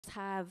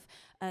have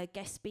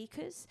guest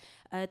speakers.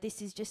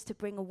 This is just to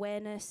bring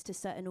awareness to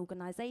certain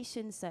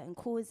organisations, certain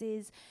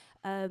causes,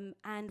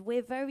 and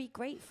we're very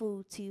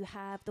grateful to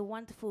have the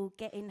wonderful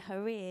Get In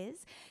Her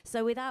Ears.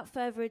 So without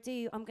further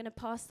ado, I'm going to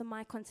pass the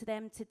mic on to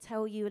them to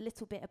tell you a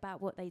little bit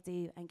about what they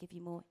do and give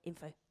you more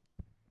info.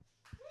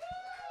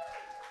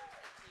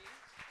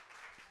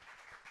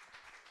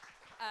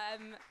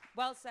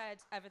 Well said,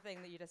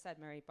 everything that you just said,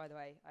 Marie, by the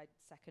way. I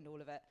second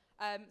all of it.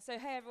 So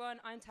hey, everyone,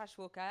 I'm Tash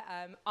Walker.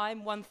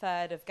 I'm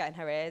 1/3 of Getting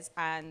Her Ears,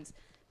 and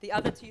the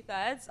other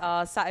 2/3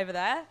 are sat over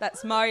there.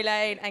 That's Mari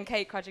Lane and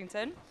Kate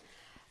Crudgington.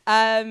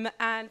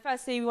 And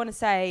firstly, we want to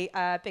say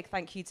a big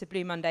thank you to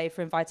Blue Monday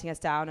for inviting us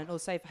down and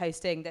also for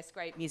hosting this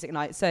great music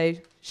night. So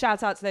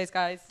shout out to those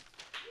guys.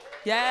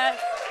 Yeah.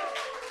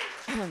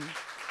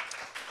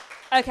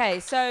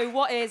 Okay, so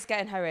what is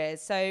Getting Her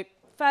Ears? So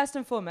first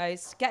and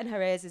foremost, Getting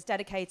Her Ears is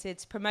dedicated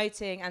to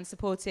promoting and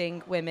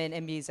supporting women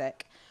in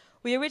music.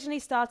 We originally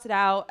started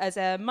out as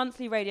a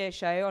monthly radio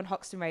show on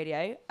Hoxton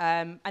Radio,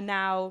 and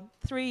now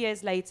 3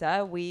 years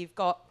later, we've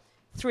got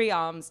 3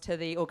 arms to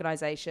the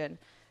organisation.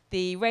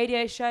 The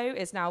radio show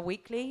is now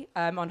weekly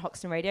on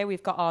Hoxton Radio.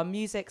 We've got our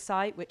music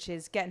site, which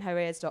is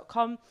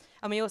gettingherears.com,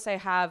 and we also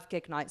have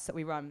gig nights that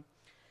we run.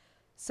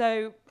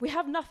 So we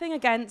have nothing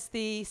against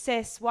the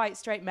cis, white,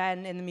 straight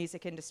men in the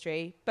music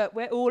industry, but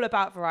we're all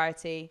about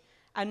variety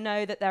and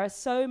know that there are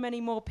so many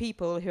more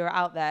people who are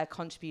out there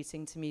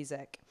contributing to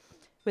music.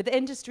 With the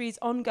industry's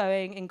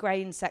ongoing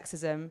ingrained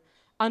sexism,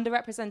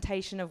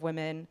 underrepresentation of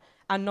women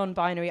and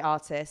non-binary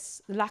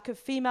artists, the lack of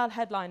female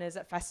headliners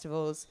at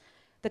festivals,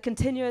 the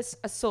continuous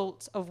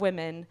assault of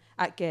women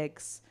at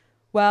gigs,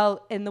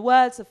 well, in the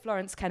words of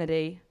Florence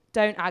Kennedy,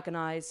 don't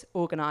agonise,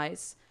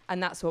 organise,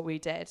 and that's what we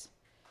did.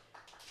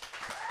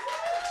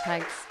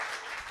 Thanks.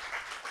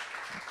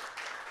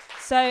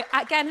 So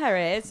at Getting Her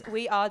Ears,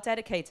 we are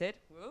dedicated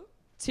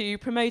to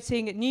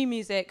promoting new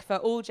music for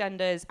all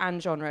genders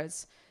and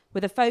genres,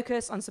 with a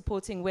focus on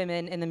supporting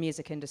women in the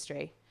music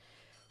industry.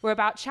 We're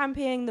about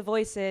championing the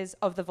voices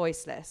of the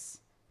voiceless,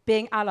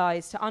 being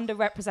allies to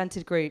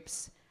underrepresented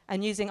groups,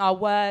 and using our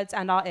words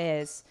and our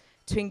ears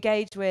to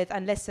engage with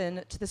and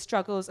listen to the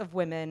struggles of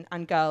women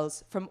and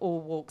girls from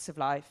all walks of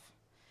life.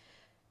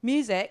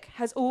 Music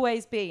has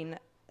always been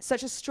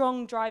such a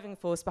strong driving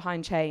force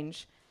behind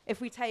change. If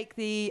we take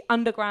the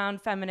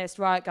underground feminist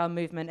riot girl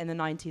movement in the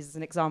 90s as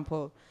an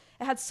example,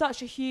 it had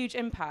such a huge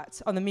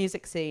impact on the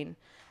music scene.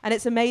 And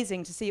it's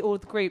amazing to see all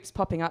the groups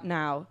popping up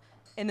now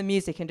in the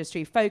music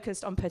industry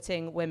focused on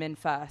putting women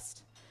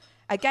first.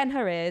 At Getting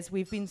Her Ears,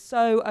 we've been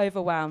so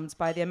overwhelmed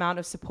by the amount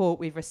of support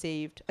we've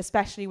received,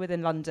 especially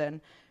within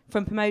London,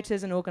 from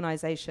promoters and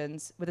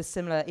organisations with a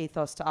similar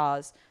ethos to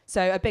ours.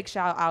 So a big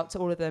shout out to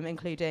all of them,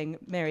 including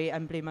Miri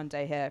and Blue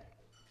Monday here.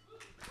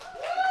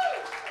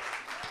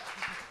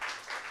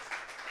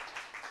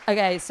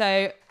 Okay,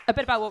 so a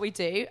bit about what we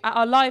do. At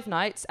our live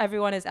nights,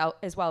 everyone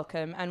is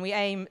welcome, and we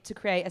aim to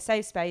create a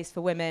safe space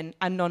for women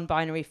and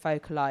non-binary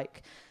folk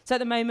alike. So at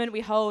the moment,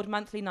 we hold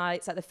monthly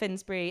nights at the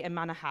Finsbury in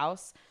Manor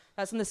House.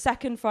 That's on the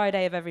second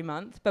Friday of every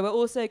month, but we're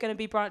also going to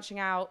be branching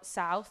out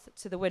south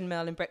to the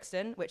Windmill in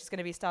Brixton, which is going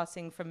to be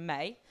starting from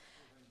May.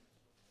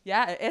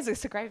 Yeah, it is.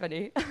 It's a great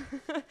venue.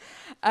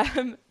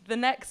 The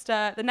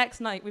next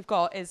night we've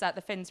got is at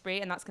the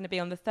Finsbury, and that's going to be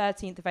on the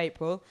 13th of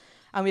April.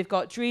 And we've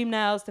got Dream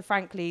Nails, The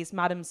Frankleys,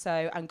 Madam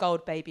So, and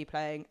Gold Baby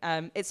playing.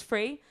 It's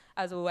free,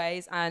 as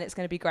always, and it's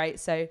going to be great.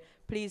 So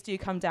please do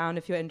come down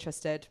if you're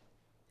interested.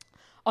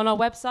 On our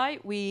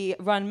website, we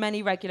run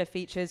many regular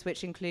features,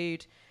 which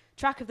include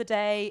track of the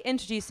day,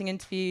 introducing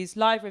interviews,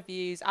 live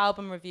reviews,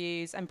 album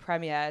reviews, and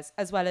premieres,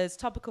 as well as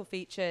topical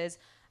features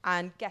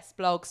and guest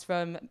blogs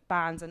from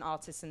bands and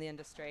artists in the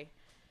industry.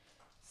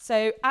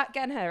 So at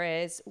Getting Her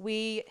Ears,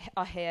 we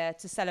are here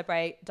to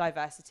celebrate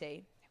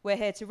diversity. We're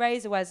here to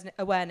raise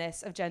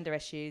awareness of gender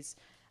issues,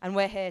 and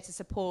we're here to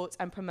support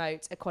and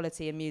promote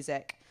equality in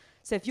music.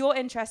 So if you're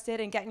interested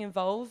in getting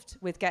involved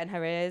with Getting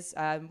Her Ears,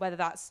 whether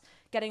that's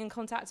getting in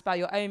contact about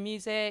your own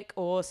music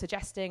or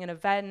suggesting an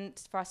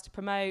event for us to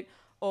promote,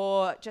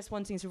 or just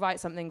wanting to write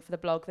something for the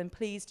blog, then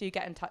please do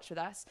get in touch with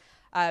us.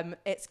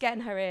 It's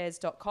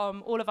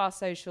gettingherears.com. All of our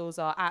socials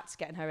are at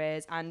Getting Her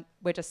Ears, and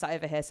we're just sat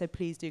over here, so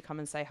please do come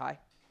and say hi.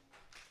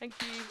 Thank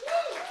you.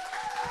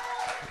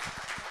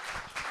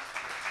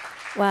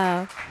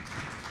 Wow.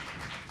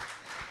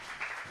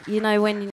 You know, when